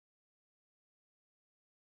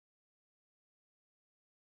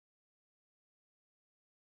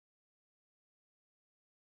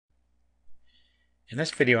In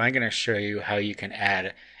this video, I'm going to show you how you can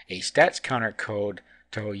add a stats counter code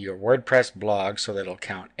to your WordPress blog so that it'll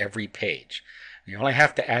count every page. You only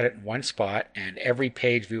have to add it in one spot, and every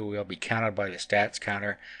page view will be counted by the stats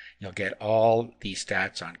counter. You'll get all the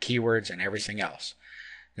stats on keywords and everything else.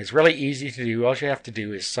 It's really easy to do. All you have to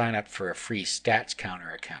do is sign up for a free stats counter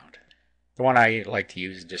account. The one I like to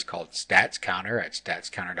use is just called Stats Counter at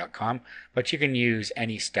statscounter.com, but you can use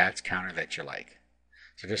any stats counter that you like.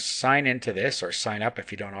 So just sign into this, or sign up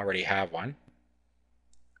if you don't already have one.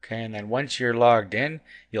 Okay, and then once you're logged in,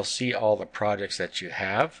 you'll see all the projects that you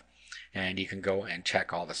have, and you can go and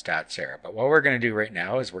check all the stats there. But what we're going to do right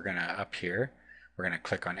now is we're going to, up here, we're going to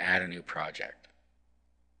click on Add a New Project.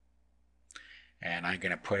 And I'm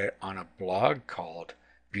going to put it on a blog called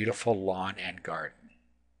Beautiful Lawn and Garden.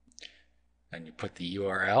 Then you put the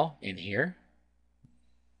URL in here,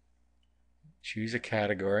 choose a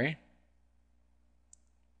category,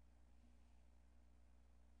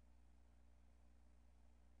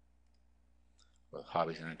 with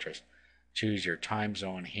hobbies and interests. Choose your time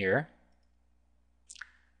zone here.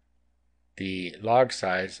 The log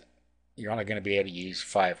size, you're only going to be able to use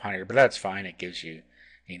 500, but that's fine. It gives you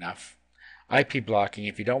enough. IP blocking,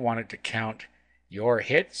 if you don't want it to count your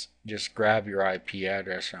hits, just grab your IP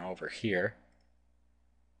address from over here.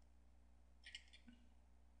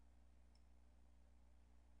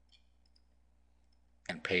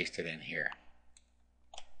 And paste it in here.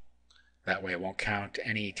 That way it won't count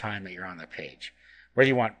any time that you're on the page. Whether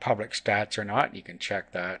you want public stats or not, you can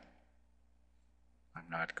check that. I'm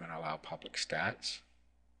not going to allow public stats.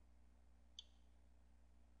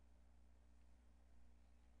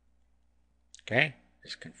 Okay,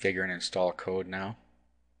 just configure and install code now.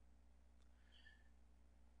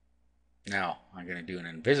 Now I'm going to do an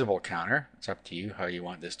invisible counter. It's up to you how you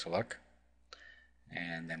want this to look.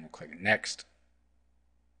 And then we'll click Next.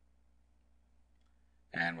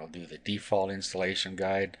 And we'll do the default installation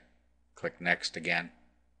guide. Click Next again.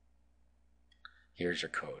 Here's your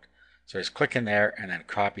code. So just click in there and then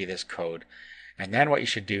copy this code. And then what you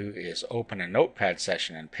should do is open a notepad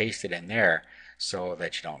session and paste it in there so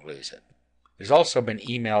that you don't lose it. There's also been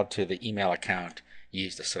emailed to the email account you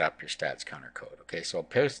used to set up your stats counter code. Okay, so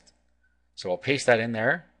we'll paste that in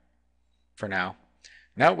there for now.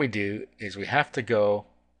 Now what we do is we have to go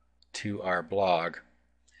to our blog.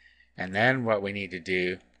 And then what we need to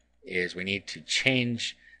do is we need to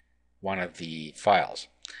change one of the files.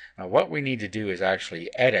 Now what we need to do is actually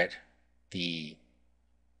edit the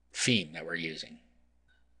theme that we're using.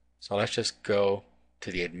 So let's just go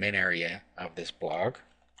to the admin area of this blog.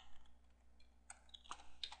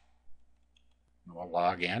 And we'll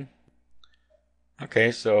log in.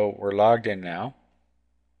 Okay, so we're logged in now.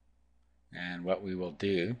 And what we will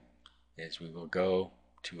do is we will go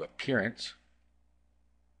to Appearance.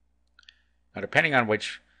 Now, depending on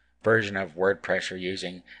which version of WordPress you're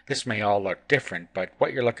using, this may all look different, but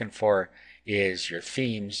what you're looking for is your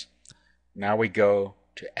themes. Now we go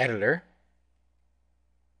to Editor.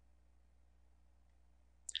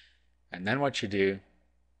 And then what you do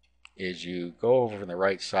is you go over on the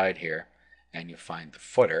right side here and you find the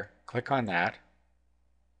footer. Click on that.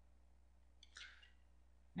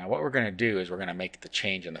 Now what we're going to do is we're going to make the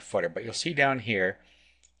change in the footer, but you'll see down here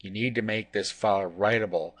you need to make this file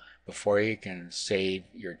writable before you can save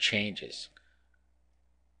your changes.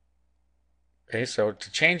 Okay, so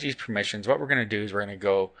to change these permissions, what we're going to do is we're going to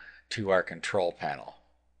go to our control panel.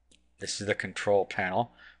 This is the control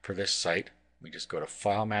panel for this site. We just go to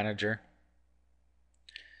File Manager,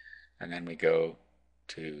 and then we go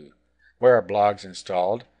to where our blog's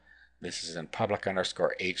installed. This is in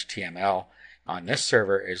public_HTML. On this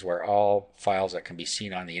server is where all files that can be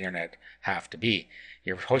seen on the internet have to be.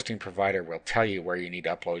 Your hosting provider will tell you where you need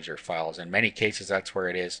to upload your files. In many cases, that's where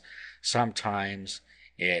it is. Sometimes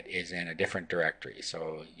it is in a different directory,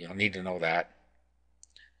 so you'll need to know that.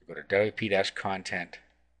 We'll go to WP-content,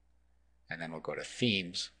 and then we'll go to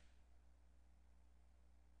Themes.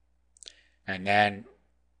 And then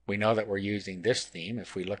we know that we're using this theme.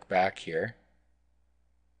 If we look back here,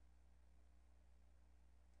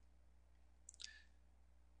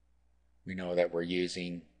 we know that we're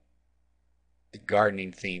using the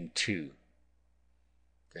gardening theme 2.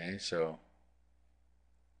 Okay, so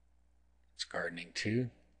it's gardening 2.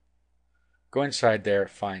 Go inside there,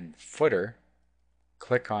 find footer,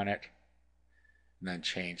 click on it, and then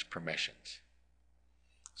change permissions.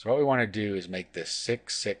 So what we want to do is make this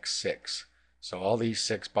 666. So all these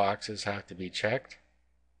 6 boxes have to be checked,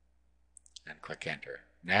 and click Enter.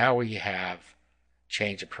 Now we have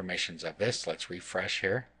changed the permissions of this. Let's refresh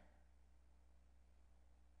here.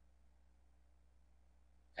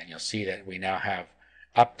 And you'll see that we now have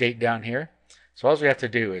update down here. So all we have to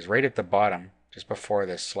do is right at the bottom, just before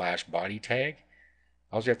this slash body tag,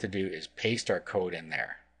 all we have to do is paste our code in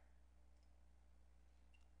there.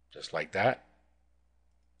 Just like that.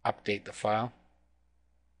 Update the file.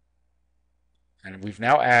 And we've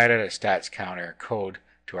now added a stats counter code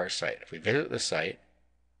to our site. If we visit the site,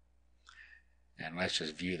 and let's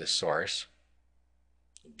just view the source,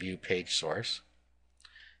 view page source,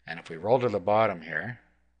 and if we roll to the bottom here,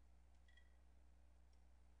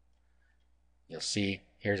 you'll see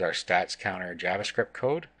here's our stats counter JavaScript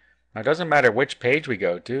code. Now it doesn't matter which page we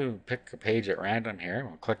go to, pick a page at random here,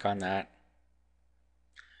 we'll click on that,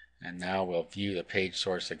 and now we'll view the page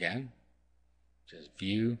source again. Just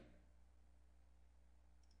view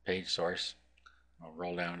page source. We'll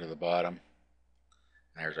roll down to the bottom.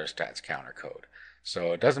 There's our stats counter code.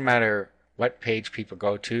 So it doesn't matter what page people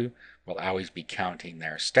go to, we'll always be counting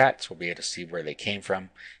their stats. We'll be able to see where they came from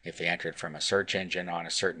if they entered from a search engine on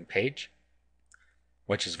a certain page,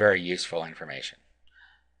 which is very useful information.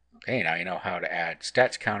 Okay, now you know how to add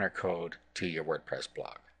stats counter code to your WordPress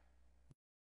blog.